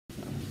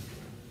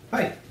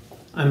Hi,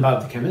 I'm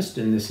Bob the Chemist,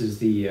 and this is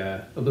the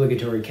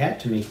obligatory cat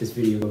to make this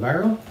video go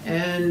viral.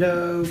 And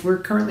we're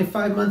currently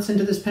 5 months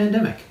into this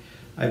pandemic.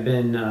 I've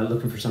been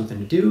looking for something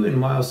to do,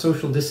 and while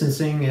social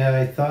distancing,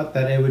 I thought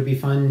that it would be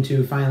fun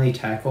to finally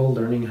tackle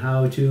learning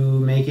how to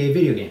make a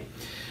video game.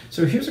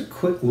 So here's a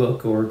quick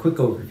look or a quick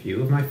overview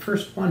of my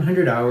first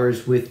 100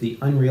 hours with the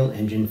Unreal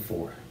Engine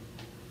 4.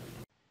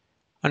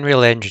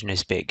 Unreal Engine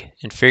is big,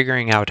 and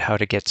figuring out how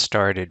to get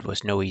started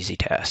was no easy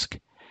task.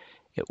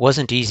 It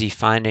wasn't easy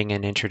finding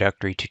an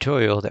introductory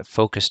tutorial that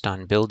focused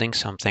on building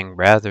something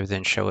rather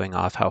than showing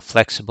off how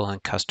flexible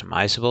and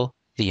customizable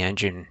the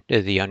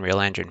Unreal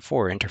Engine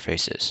 4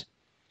 interface is.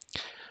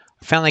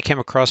 I finally came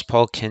across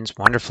Paul Kin's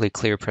wonderfully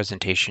clear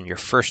presentation, Your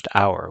First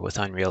Hour with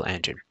Unreal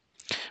Engine.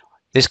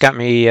 This got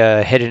me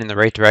headed in the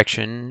right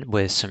direction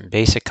with some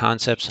basic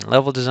concepts and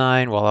level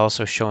design while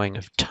also showing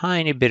a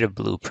tiny bit of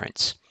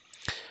blueprints.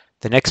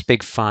 The next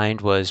big find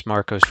was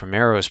Marcos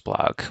Romero's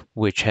blog,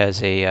 which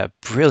has a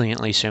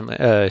brilliantly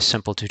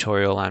simple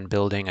tutorial on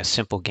building a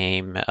simple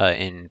game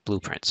in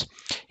blueprints.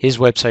 His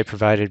website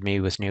provided me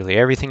with nearly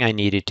everything I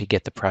needed to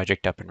get the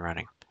project up and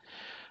running.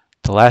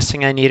 The last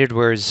thing I needed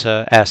was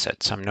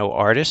assets. I'm no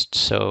artist,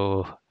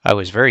 so I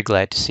was very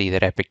glad to see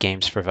that Epic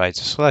Games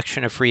provides a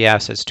selection of free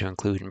assets to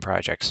include in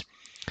projects.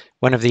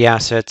 One of the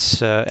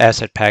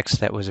asset packs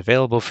that was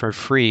available for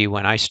free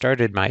when I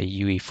started my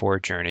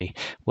UE4 journey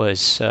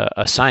was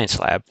a science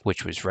lab,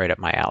 which was right up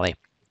my alley.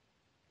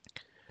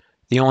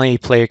 The only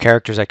player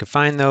characters I could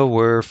find, though,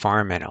 were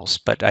farm animals,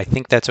 but I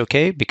think that's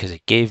okay because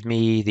it gave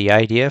me the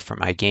idea for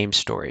my game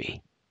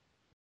story.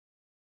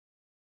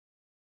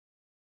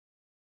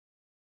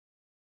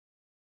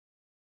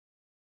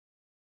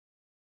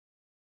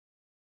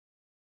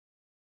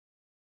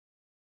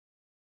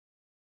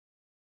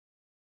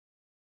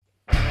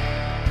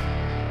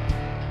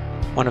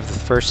 One of the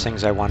first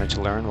things I wanted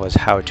to learn was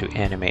how to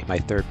animate my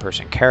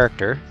third-person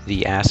character.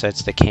 The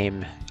assets that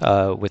came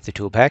with the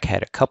toolpack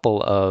had a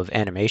couple of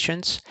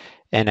animations,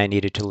 and I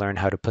needed to learn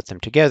how to put them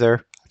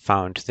together. I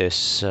found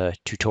this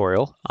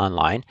tutorial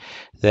online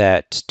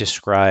that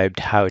described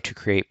how to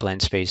create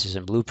blend spaces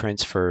and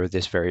blueprints for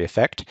this very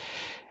effect.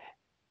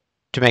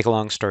 To make a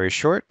long story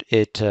short,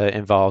 it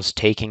involves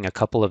taking a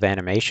couple of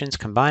animations,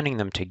 combining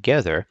them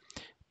together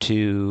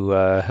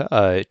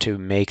to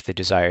make the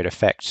desired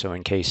effect. So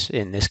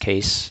in this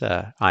case,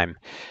 I'm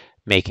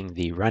making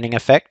the running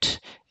effect,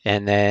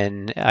 and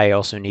then I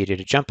also needed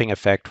a jumping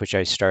effect, which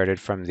I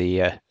started from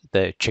the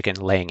chicken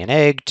laying an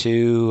egg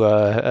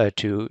to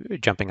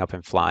jumping up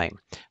and flying,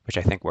 which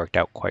I think worked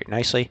out quite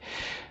nicely.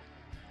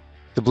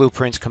 The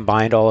blueprints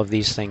combined all of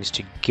these things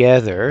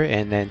together,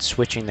 and then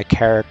switching the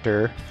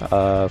character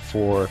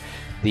for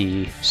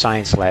the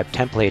Science Lab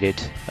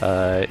templated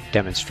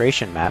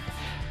demonstration map,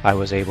 I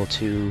was able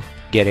to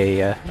get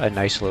a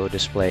nice little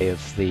display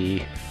of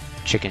the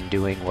chicken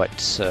doing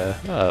what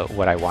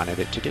I wanted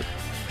it to do.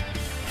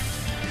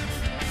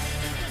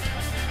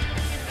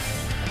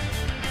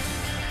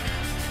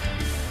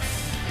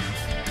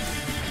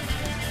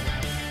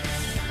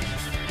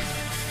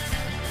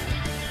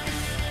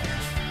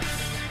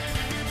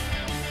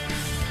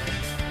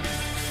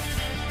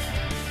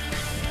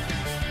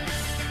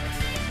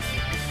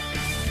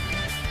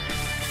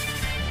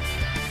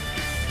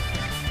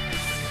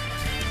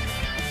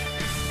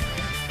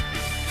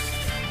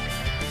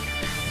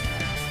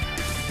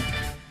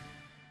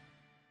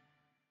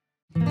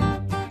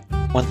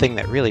 One thing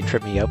that really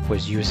tripped me up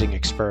was using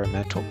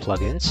experimental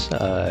plugins,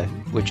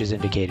 which is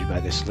indicated by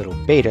this little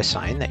beta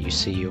sign that you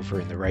see over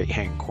in the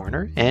right-hand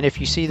corner. And if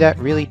you see that,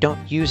 really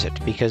don't use it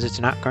because it's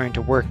not going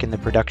to work in the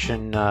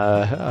production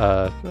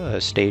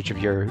stage of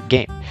your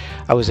game.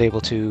 I was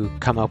able to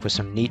come up with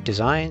some neat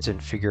designs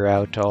and figure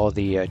out all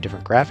the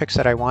different graphics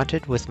that I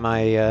wanted with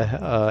my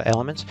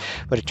elements,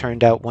 but it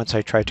turned out once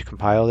I tried to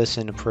compile this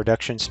in a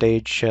production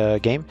stage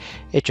game,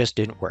 it just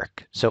didn't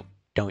work. So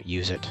don't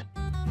use it.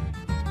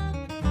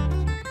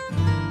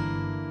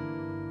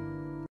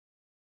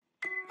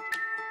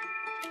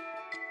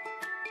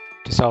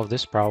 To solve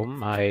this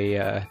problem,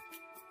 I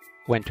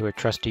went to a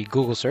trusty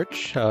Google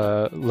search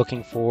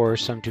looking for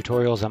some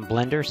tutorials on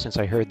Blender, since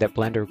I heard that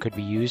Blender could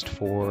be used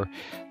for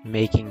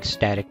making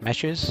static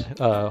meshes,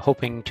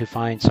 hoping to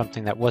find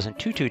something that wasn't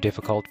too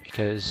difficult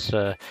because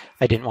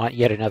I didn't want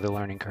yet another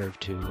learning curve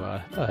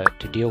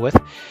to deal with.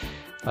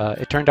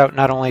 It turned out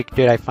not only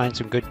did I find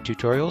some good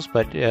tutorials,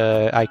 but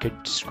I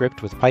could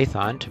script with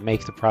Python to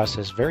make the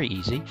process very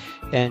easy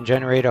and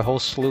generate a whole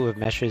slew of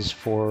meshes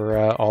for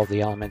all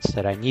the elements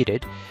that I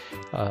needed.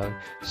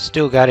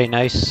 Still got a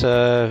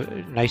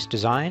nice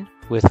design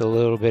with a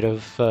little bit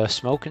of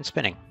smoke and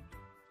spinning.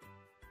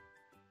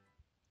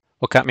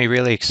 What got me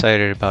really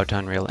excited about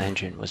Unreal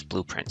Engine was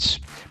blueprints.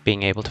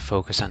 Being able to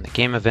focus on the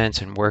game events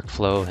and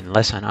workflow and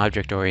less on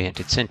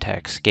object-oriented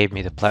syntax gave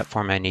me the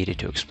platform I needed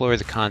to explore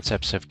the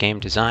concepts of game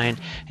design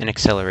and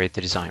accelerate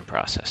the design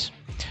process.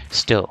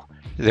 Still,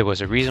 there was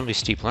a reasonably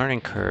steep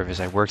learning curve as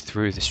I worked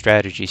through the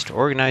strategies to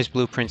organize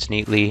blueprints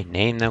neatly,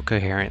 name them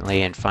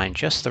coherently, and find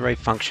just the right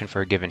function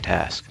for a given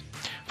task.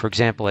 For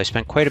example, I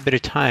spent quite a bit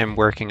of time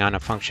working on a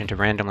function to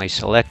randomly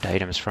select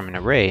items from an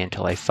array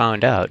until I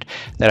found out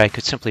that I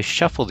could simply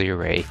shuffle the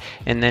array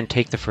and then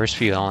take the first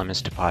few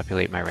elements to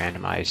populate my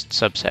randomized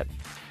subset.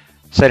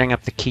 Setting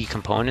up the key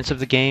components of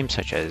the game,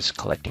 such as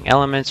collecting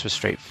elements, was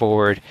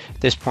straightforward.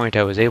 At this point,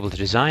 I was able to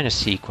design a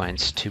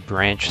sequence to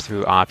branch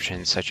through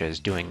options such as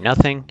doing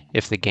nothing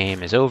if the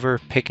game is over,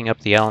 picking up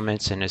the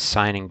elements, and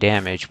assigning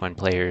damage when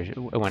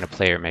a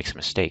player makes a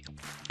mistake.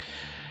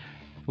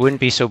 It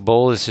wouldn't be so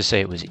bold as to say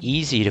it was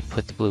easy to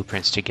put the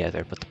blueprints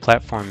together, but the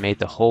platform made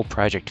the whole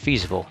project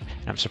feasible,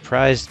 and I'm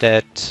surprised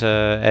at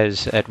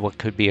what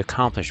could be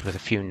accomplished with a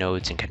few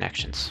nodes and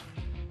connections.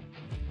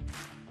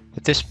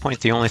 At this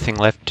point, the only thing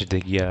left to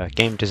the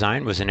game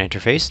design was an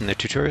interface, and the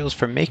tutorials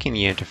for making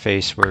the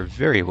interface were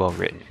very well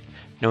written.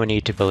 No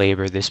need to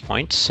belabor this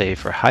point, save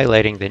for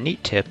highlighting the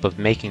neat tip of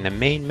making the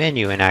main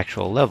menu an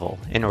actual level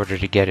in order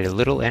to get a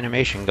little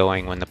animation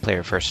going when the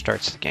player first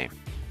starts the game.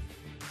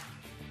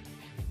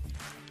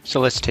 So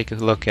let's take a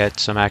look at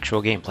some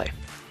actual gameplay.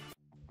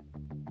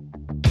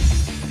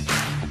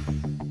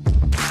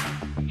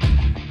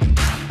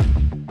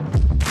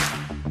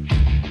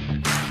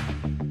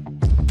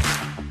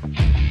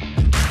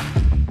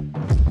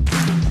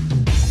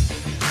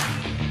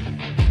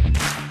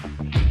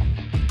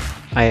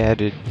 I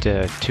added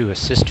 2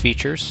 assist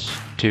features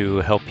to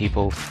help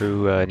people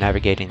through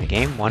navigating the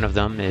game. One of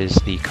them is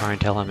the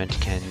current element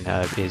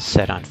is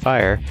set on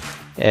fire,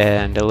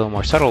 and a little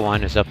more subtle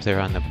one is up there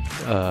on the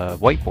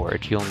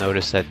whiteboard. You'll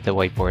notice that the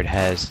whiteboard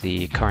has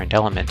the current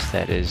element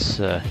that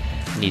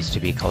needs to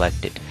be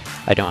collected.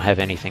 I don't have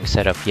anything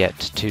set up yet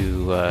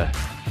to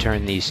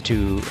turn these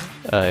 2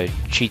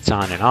 cheats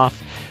on and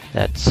off.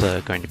 That's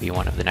going to be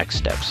one of the next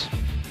steps.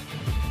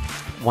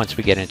 Once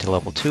we get into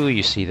level 2,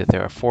 you see that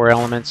there are 4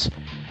 elements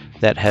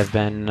that have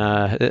been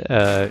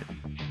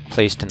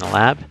placed in the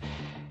lab.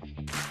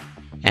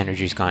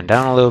 Energy's gone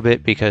down a little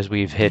bit because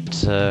we've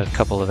hit a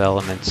couple of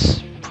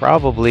elements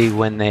probably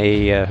when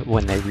they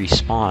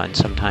respawn.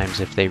 Sometimes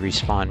if they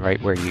respawn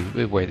right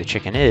where the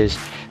chicken is,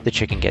 the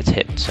chicken gets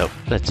hit. So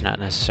that's not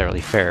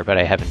necessarily fair, but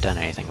I haven't done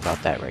anything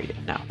about that right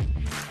now.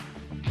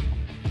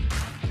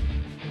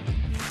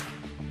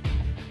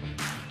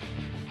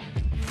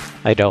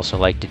 I'd also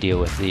like to deal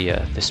with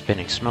the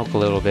spinning smoke a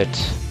little bit.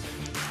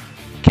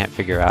 Can't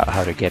figure out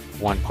how to get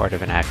one part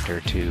of an actor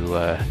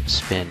to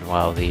spin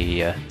while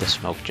the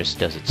smoke just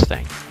does its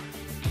thing.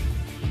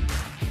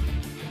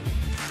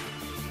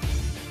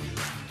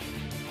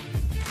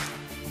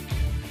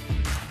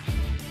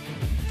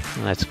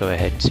 Let's go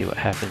ahead and see what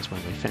happens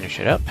when we finish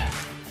it up.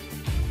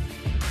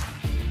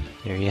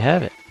 There you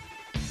have it.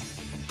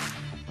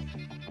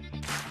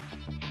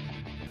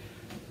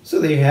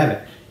 So there you have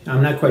it.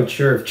 I'm not quite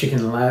sure if Chicken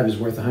in the Lab is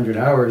worth 100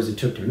 hours it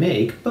took to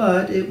make,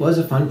 but it was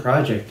a fun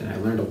project and I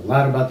learned a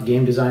lot about the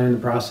game design in the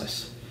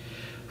process.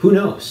 Who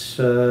knows,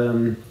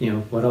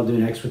 what I'll do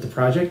next with the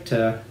project.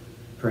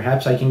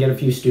 Perhaps I can get a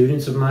few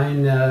students of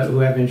mine who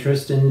have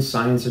interest in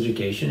science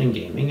education and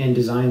gaming and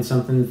design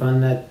something fun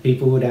that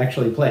people would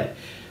actually play.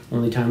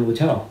 Only time will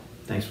tell.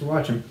 Thanks for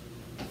watching.